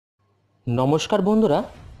नमस्कार बंधुरा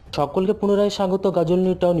सकल के पुनराय स्वागत गाजल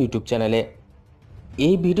निউ टाउन यूट्यूब चैनले।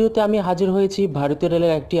 এই ভিডিওতে আমি হাজির হয়েছি ভারতীয়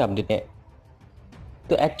রেলের একটি আপডেটে।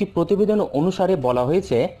 তো একটি প্রতিবেদন অনুসারে বলা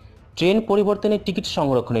হয়েছে ট্রেন পরিবর্তনের টিকিট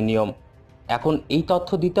সংরক্ষণের নিয়ম। এখন এই তথ্য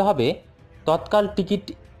দিতে হবে তৎকাল টিকিট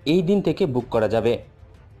এই দিন থেকে বুক করা যাবে।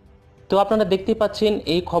 তো আপনারা দেখতে পাচ্ছেন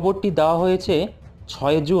এই খবরটি দেওয়া হয়েছে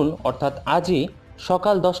 6 জুন অর্থাৎ আজই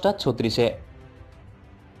সকাল 10:36-এ।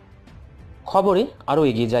 খবরে আরও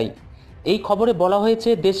এগিয়ে যাই। এই খবরে বলা হয়েছে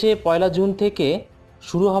দেশে 1 জুন থেকে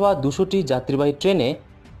শুরু হওয়া 200টি যাত্রীবাহী ট্রেনে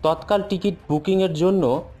তৎকাল টিকিট বুকিংয়ের জন্য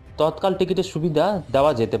তৎকাল টিকিটের সুবিধা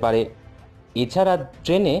দেওয়া যেতে পারে। এছাড়া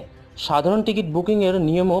ট্রেনে সাধারণ টিকিট বুকিংয়ের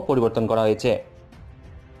নিয়মও পরিবর্তন করা হয়েছে।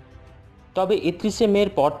 তবে 31শে মের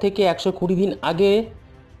পর থেকে 120 দিন আগে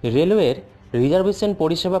রেলওয়ের রিজার্ভেশন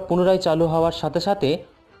পরিষেবা পুনরায় চালু হওয়ার সাথে সাথে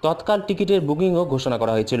তৎকাল টিকিটের বুকিংও ঘোষণা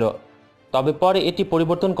করা হয়েছিল। তবে পরে এটি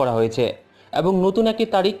পরিবর্তন করা হয়েছে এবং নতুন একটি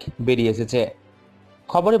তারিখ বেরিয়ে এসেছে।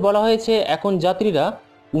 খবরে বলা হয়েছে এখন যাত্রীরা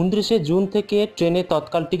 29শে জুন থেকে ট্রেনে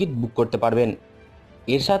তৎকাল টিকিট বুক করতে পারবেন।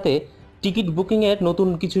 এর সাথে টিকিট বুকিংয়ের নতুন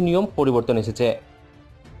কিছু নিয়ম পরিবর্তন এসেছে।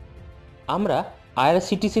 আমরা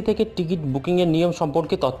আইআরসিটিসি থেকে টিকিট বুকিংয়ের নিয়ম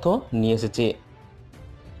সম্পর্কে তথ্য নিয়ে এসেছি।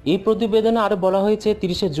 এই প্রতিবেদনে আরও বলা হয়েছে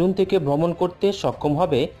 30শে জুন থেকে ভ্রমণ করতে সক্ষম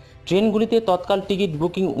হবে ট্রেনগুলিতে তৎকাল টিকিট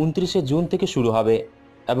বুকিং 29শে জুন থেকে শুরু হবে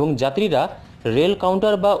এবং যাত্রীরা রেল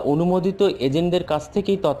কাউন্টার বা অনুমোদিত এজেন্টদের কাছ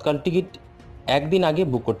থেকেই তৎকাল টিকিট একদিন আগে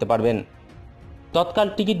বুক করতে পারবেন। তৎকাল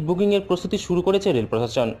টিকিট বুকিংয়ের প্রস্তুতি শুরু করেছে রেল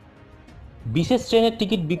প্রশাসন। বিশেষ ট্রেনের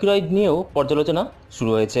টিকিট বিক্রয় নিয়েও পর্যালোচনা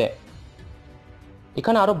শুরু হয়েছে।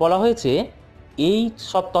 এখানে আরও বলা হয়েছে এই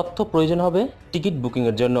সব তথ্য প্রয়োজন হবে টিকিট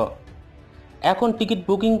বুকিংয়ের জন্য। এখন টিকিট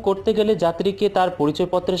বুকিং করতে গেলে যাত্রীকে তার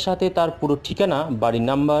পরিচয়পত্রের সাথে তার পুরো ঠিকানা, বাড়ির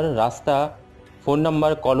নাম্বার, রাস্তা, ফোন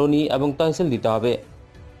নাম্বার, কলোনি এবং তহসিল দিতে হবে।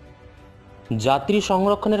 যাত্রী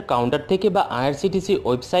সংরক্ষণের কাউন্টার থেকে বা আইআরসিটিসি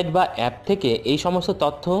ওয়েবসাইট বা অ্যাপ থেকে এই সমস্ত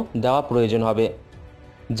তথ্য দেওয়া প্রয়োজন হবে।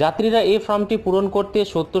 যাত্রীরা এই ফর্মটি পূরণ করতে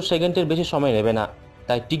 70 সেকেন্ডের বেশি সময় নেবে না,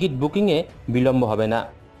 তাই টিকিট বুকিংয়ে বিলম্ব হবে না।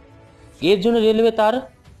 এর জন্য রেলওয়ে তার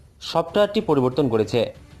সফটওয়্যারটি পরিবর্তন করেছে।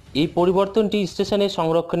 এই পরিবর্তনটি স্টেশনে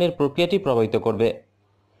সংরক্ষণের প্রক্রিয়াটি প্রভাবিত করবে।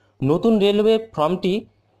 নতুন রেলওয়ে ফর্মটি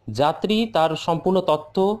যাত্রী তার সম্পূর্ণ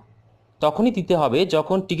তথ্য তখনই দিতে হবে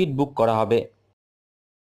যখন টিকিট বুক করা হবে।